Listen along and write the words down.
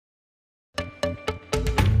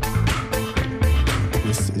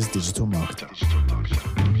is DigitalMarketer.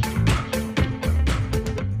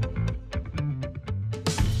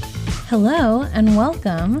 Hello and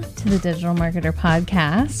welcome to the Digital Marketer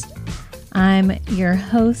podcast. I'm your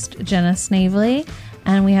host, Jenna Snavely,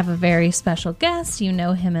 and we have a very special guest. You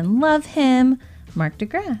know him and love him, Mark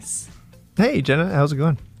DeGrasse. Hey, Jenna, how's it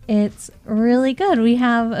going? It's really good. We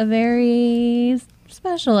have a very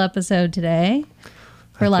special episode today,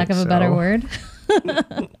 for lack of a better word.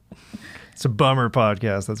 It's a bummer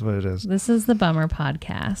podcast. That's what it is. This is the Bummer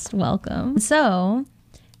Podcast. Welcome. So,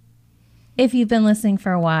 if you've been listening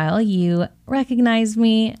for a while, you recognize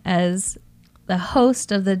me as the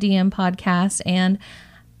host of the DM podcast, and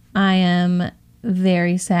I am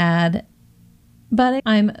very sad, but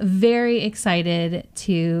I'm very excited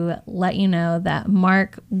to let you know that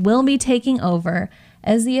Mark will be taking over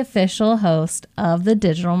as the official host of the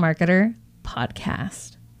Digital Marketer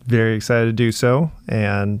podcast. Very excited to do so,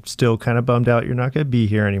 and still kind of bummed out you're not going to be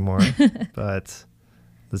here anymore. But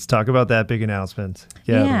let's talk about that big announcement.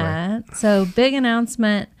 Yeah. So big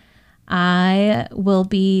announcement. I will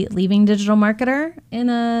be leaving Digital Marketer in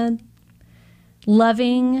a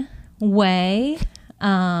loving way.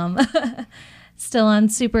 Still on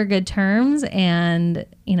super good terms and,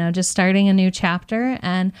 just starting a new chapter.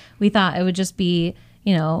 And we thought it would just be,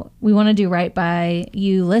 we want to do right by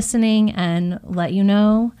you listening and let you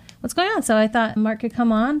know what's going on. So I thought Mark could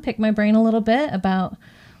come on, pick my brain a little bit about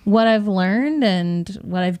what I've learned and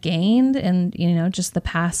what I've gained and, just the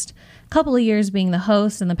past couple of years being the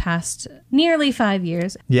host and the past nearly 5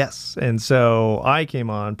 years. Yes. And so I came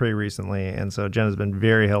on pretty recently. And so Jenna's been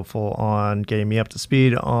very helpful on getting me up to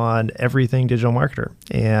speed on everything digital marketer.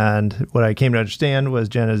 And what I came to understand was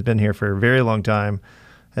Jenna's been here for a very long time,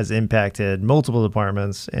 has impacted multiple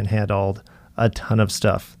departments and handled a ton of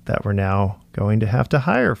stuff that we're now going to have to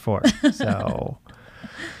hire for. So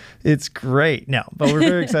it's great. No, but we're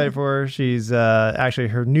very excited for her. She's actually,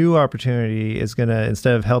 her new opportunity is going to,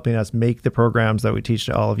 instead of helping us make the programs that we teach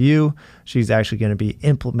to all of you, she's actually going to be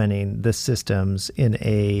implementing the systems in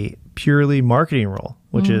a purely marketing role,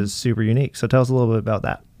 which is super unique. So tell us a little bit about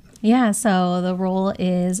that. Yeah, so the role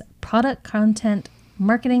is product content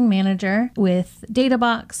marketing manager with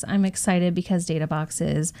DataBox. I'm excited because DataBox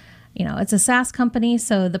is, it's a SaaS company,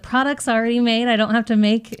 so the product's already made. I don't have to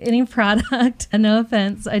make any product. No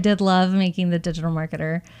offense. I did love making the Digital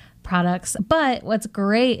Marketer products. But what's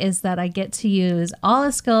great is that I get to use all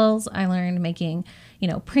the skills I learned making,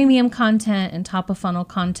 premium content and top of funnel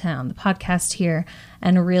content on the podcast here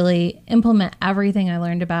and really implement everything I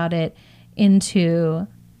learned about it into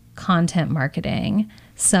content marketing.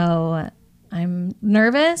 So I'm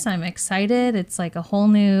nervous. I'm excited. It's like a whole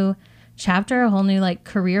new chapter, a whole new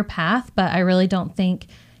career path, but I really don't think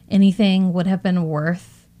anything would have been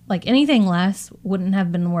worth, anything less wouldn't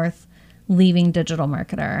have been worth leaving Digital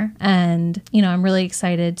Marketer. And, I'm really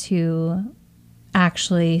excited to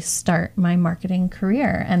actually start my marketing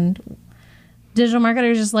career. And Digital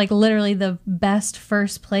Marketer is just literally the best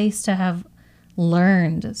first place to have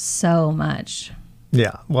learned so much.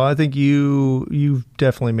 Yeah. Well, I think you've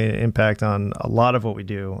definitely made an impact on a lot of what we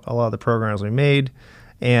do, a lot of the programs we made.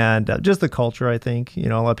 And just the culture, I think, a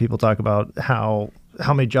lot of people talk about how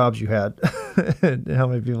many jobs you had and how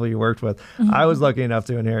many people you worked with. Mm-hmm. I was lucky enough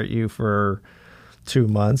to inherit you for 2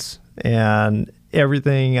 months, and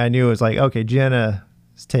everything I knew was okay, Jenna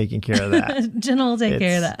is taking care of that. Jenna will take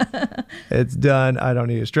care of that. It's done. I don't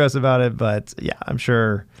need to stress about it. But yeah, I'm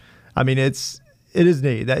sure. I mean, it is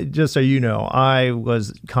neat. That, just so you know, I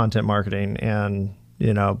was content marketing and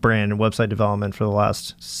brand and website development for the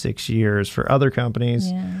last 6 years for other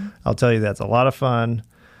companies. Yeah. I'll tell you, that's a lot of fun.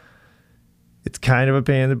 It's kind of a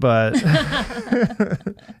pain in the butt.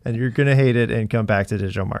 And you're going to hate it and come back to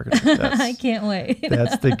digital marketing. I can't wait.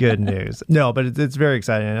 That's the good news. No, but it's very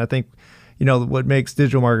exciting. And I think, what makes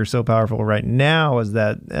digital marketing so powerful right now is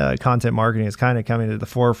that content marketing is kind of coming to the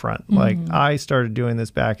forefront. Mm-hmm. I started doing this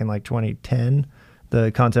back in 2010. The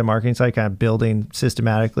content marketing site, kind of building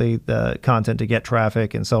systematically the content to get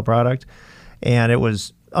traffic and sell product. And it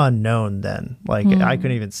was unknown then. I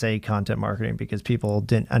couldn't even say content marketing because people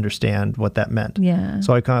didn't understand what that meant. Yeah.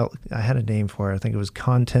 So I had a name for it. I think it was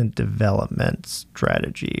content development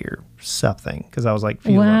strategy or something, because I was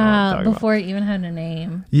wow, before it even had a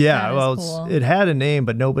name. Yeah, well, cool. It had a name,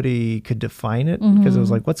 but nobody could define it because it was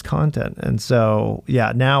what's content? And so,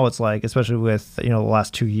 yeah, now it's especially with, the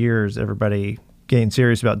last 2 years, everybody getting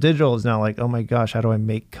serious about digital is now oh my gosh, how do I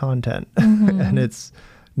make content? And it's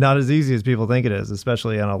not as easy as people think it is,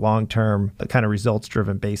 especially on a long-term kind of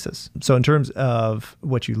results-driven basis. So in terms of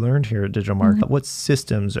what you learned here at Digital Marketer, what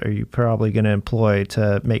systems are you probably going to employ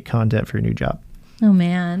to make content for your new job? Oh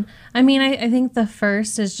man. I mean, I think the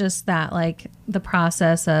first is just that, like, the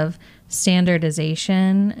process of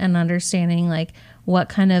standardization and understanding like what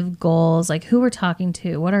kind of goals, like who we're talking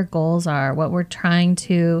to, what our goals are, what we're trying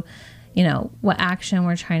to, what action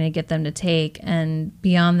we're trying to get them to take. And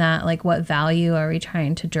beyond that, like what value are we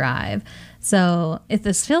trying to drive? So if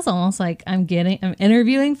this feels almost like I'm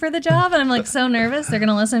interviewing for the job and I'm like so nervous, they're going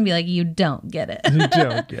to listen and be like, you don't get it. You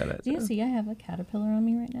don't get it. Do you see I have a caterpillar on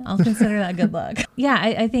me right now? I'll consider that good luck. Yeah,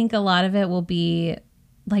 I think a lot of it will be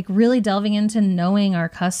like really delving into knowing our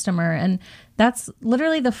customer. And that's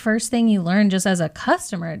literally the first thing you learn just as a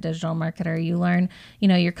customer at Digital Marketer. You learn,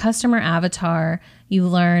 your customer avatar. You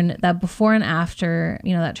learn that before and after,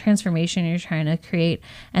 that transformation you're trying to create.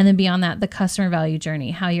 And then beyond that, the customer value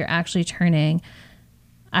journey, how you're actually turning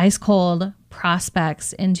ice cold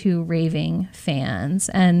prospects into raving fans.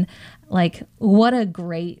 And like, what a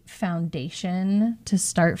great foundation to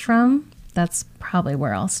start from. That's probably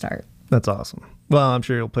where I'll start. That's awesome. Well, I'm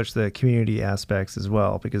sure you'll push the community aspects as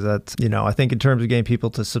well, because that's, I think in terms of getting people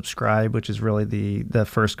to subscribe, which is really the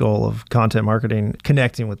first goal of content marketing,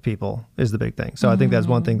 connecting with people is the big thing. So I think that's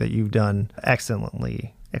one thing that you've done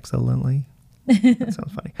excellently. That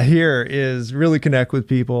sounds funny. Here is really connect with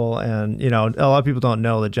people. And, a lot of people don't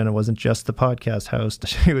know that Jenna wasn't just the podcast host.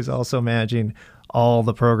 She was also managing all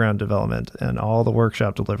the program development and all the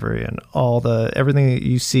workshop delivery and everything that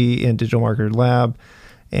you see in Digital Marketer Lab.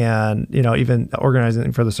 And, even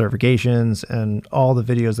organizing for the certifications and all the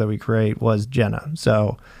videos that we create was Jenna.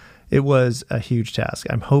 So it was a huge task.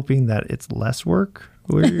 I'm hoping that it's less work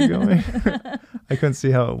where you're going. I couldn't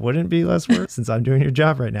see how it wouldn't be less work since I'm doing your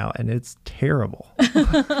job right now, and it's terrible.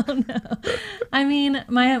 Oh, no. I mean,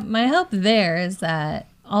 my hope there is that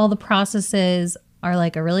all the processes are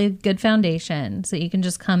like a really good foundation so you can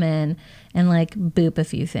just come in and like boop a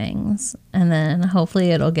few things and then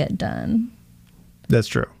hopefully it'll get done. That's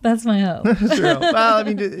true. That's my hope. That's true. Well, I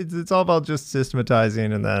mean, it's all about just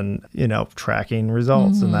systematizing and then, tracking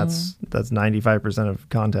results. And that's 95% of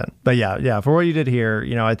content. But yeah, for what you did here,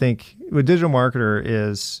 I think with Digital Marketer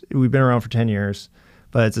is we've been around for 10 years,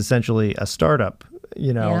 but it's essentially a startup,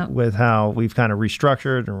 with how we've kind of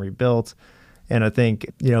restructured and rebuilt. And I think,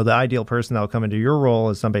 the ideal person that will come into your role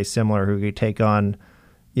is somebody similar who could take on,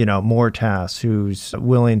 more tasks, who's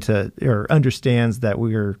willing to or understands that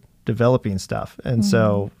we're developing stuff. And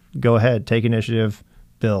so go ahead, take initiative,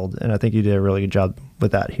 build. And I think you did a really good job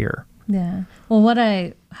with that here. Yeah. Well, what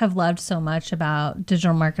I have loved so much about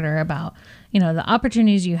Digital Marketer, about, the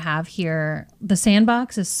opportunities you have here, the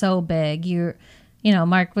sandbox is so big.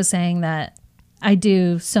 Mark was saying that I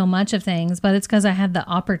do so much of things, but it's because I had the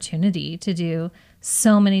opportunity to do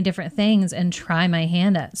so many different things and try my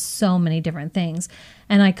hand at so many different things.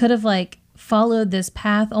 And I could have followed this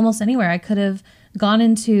path almost anywhere. I could have gone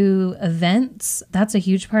into events. That's a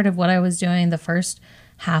huge part of what I was doing the first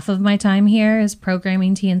half of my time here is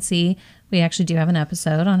programming TNC. We actually do have an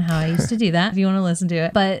episode on how I used to do that if you want to listen to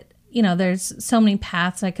it. But, there's so many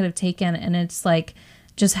paths I could have taken, and it's like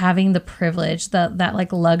just having the privilege,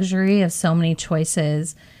 that luxury of so many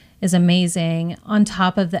choices is amazing. On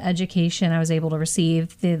top of the education I was able to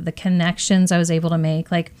receive, the connections I was able to make,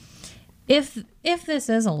 if this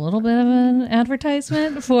is a little bit of an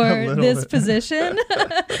advertisement for this position,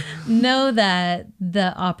 know that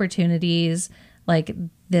the opportunities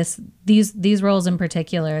these roles in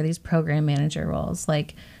particular, these program manager roles, the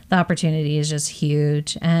opportunity is just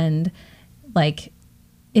huge. And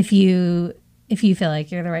if you feel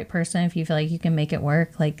like you're the right person, if you feel like you can make it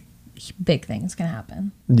work, big things can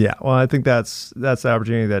happen. Yeah. Well, I think that's the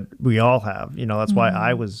opportunity that we all have. That's why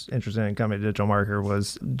I was interested in coming to Digital Marketer,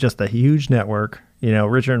 was just a huge network.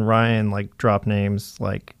 Richard and Ryan drop names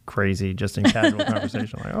like crazy just in casual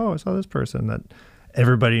conversation. Oh, I saw this person that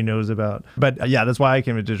everybody knows about. But yeah, that's why I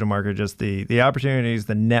came to Digital Marketer, just the opportunities,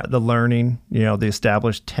 the learning, the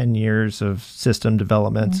established 10 years of system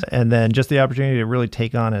development, and then just the opportunity to really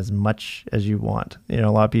take on as much as you want. A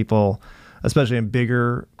lot of people, especially in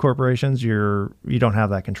bigger corporations, you don't have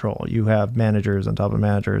that control. You have managers on top of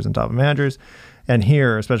managers on top of managers. And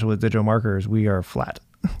here, especially with digital marketers, we are flat.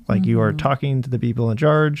 You are talking to the people in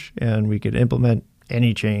charge, and we could implement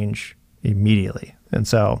any change immediately. And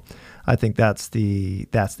so I think that's the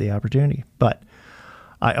opportunity. But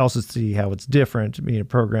I also see how it's different being a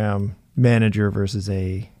program manager versus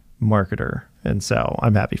a marketer. And so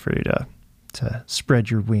I'm happy for you to spread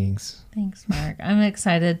your wings. Thanks, Mark. I'm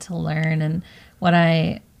excited to learn. And what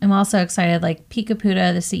I am also excited, Pete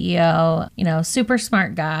Caputa, the CEO, super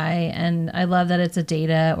smart guy. And I love that it's a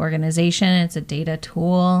data organization. It's a data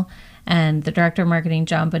tool. And the director of marketing,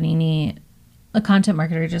 John Bonini, a content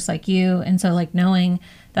marketer just like you. And so knowing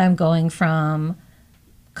that I'm going from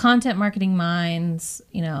content marketing minds,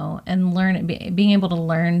 and being able to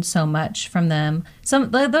learn so much from them.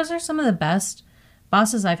 Those are some of the best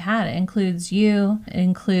bosses I've had. It includes you. It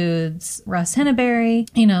includes Russ Henneberry,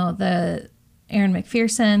 the Aaron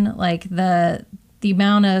McPherson, like the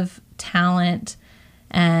amount of talent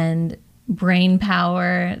and brain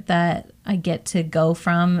power that I get to go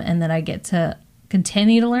from and that I get to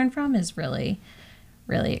continue to learn from is really,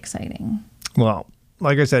 really exciting. Well,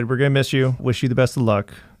 like I said, we're going to miss you. Wish you the best of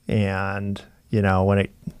luck. And, when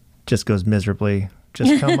it just goes miserably,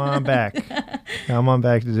 just come on back. Come on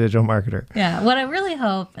back to Digital Marketer. Yeah. What I really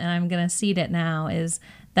hope, and I'm going to seed it now, is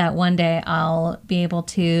that one day I'll be able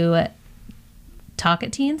to talk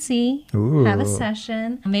at TNC, Ooh. Have a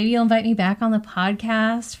session. Maybe you'll invite me back on the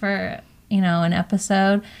podcast for, an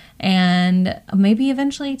episode, and maybe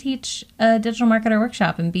eventually teach a digital marketer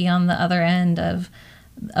workshop and be on the other end of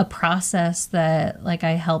a process that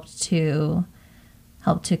I helped to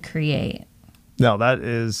create. No, that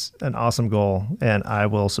is an awesome goal, and I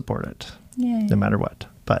will support it. Yay. No matter what.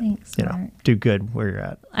 But, thanks, Mark. Do good where you're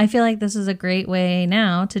at. I feel like this is a great way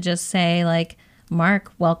now to just say,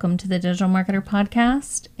 Mark, welcome to the Digital Marketer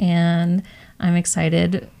podcast, and I'm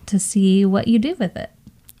excited to see what you do with it.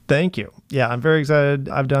 Thank you. Yeah, I'm very excited.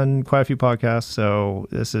 I've done quite a few podcasts, so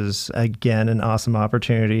this is, again, an awesome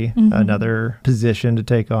opportunity, another position to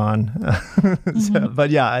take on. But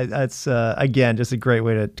yeah, it's, again, just a great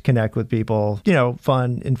way to connect with people,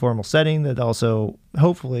 fun, informal setting that also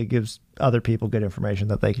hopefully gives other people good information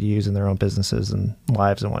that they could use in their own businesses and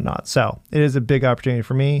lives and whatnot. So it is a big opportunity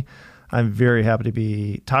for me. I'm very happy to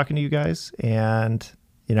be talking to you guys. And,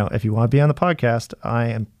 if you want to be on the podcast, I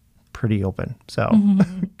am pretty open. So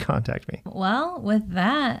contact me. Well, with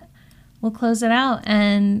that, we'll close it out.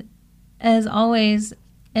 And as always,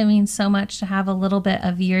 it means so much to have a little bit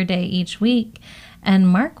of your day each week. And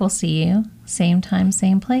Mark, will see you same time,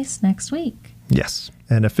 same place next week. Yes.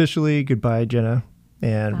 And officially, goodbye, Jenna.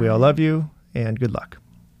 And we all love you, and good luck.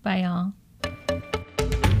 Bye, y'all.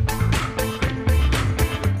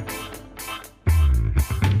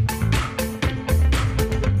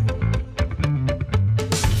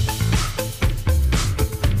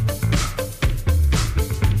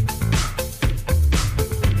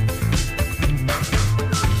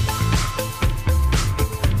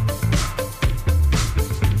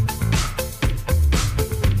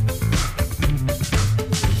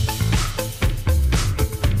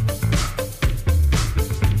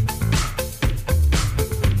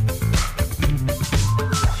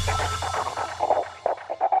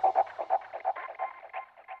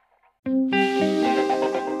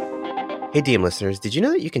 Hey DM listeners, did you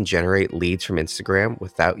know that you can generate leads from Instagram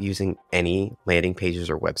without using any landing pages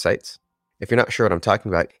or websites? If you're not sure what I'm talking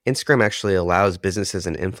about, Instagram actually allows businesses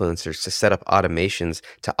and influencers to set up automations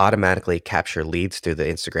to automatically capture leads through the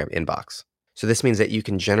Instagram inbox. So this means that you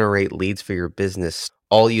can generate leads for your business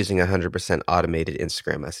all using 100% automated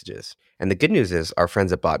Instagram messages. And the good news is our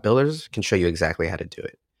friends at Bot Builders can show you exactly how to do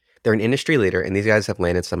it. They're an industry leader, and these guys have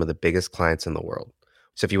landed some of the biggest clients in the world.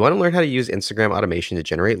 So if you want to learn how to use Instagram automation to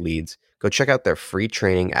generate leads, go check out their free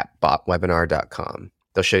training at botwebinar.com.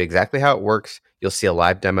 They'll show you exactly how it works. You'll see a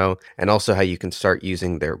live demo, and also how you can start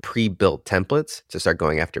using their pre-built templates to start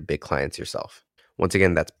going after big clients yourself. Once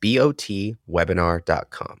again, that's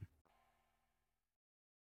botwebinar.com.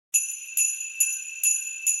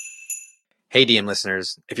 Hey DM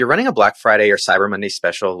listeners, if you're running a Black Friday or Cyber Monday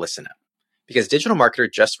special, listen up. Because Digital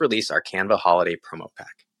Marketer just released our Canva Holiday Promo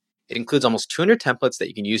Pack. It includes almost 200 templates that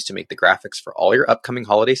you can use to make the graphics for all your upcoming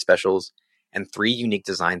holiday specials and 3 unique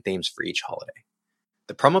design themes for each holiday.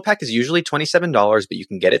 The promo pack is usually $27, but you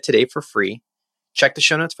can get it today for free. Check the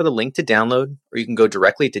show notes for the link to download, or you can go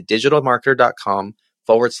directly to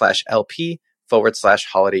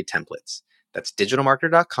digitalmarketer.com/LP/holiday templates. That's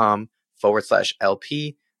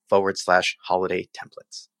digitalmarketer.com/LP/holiday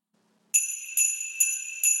templates.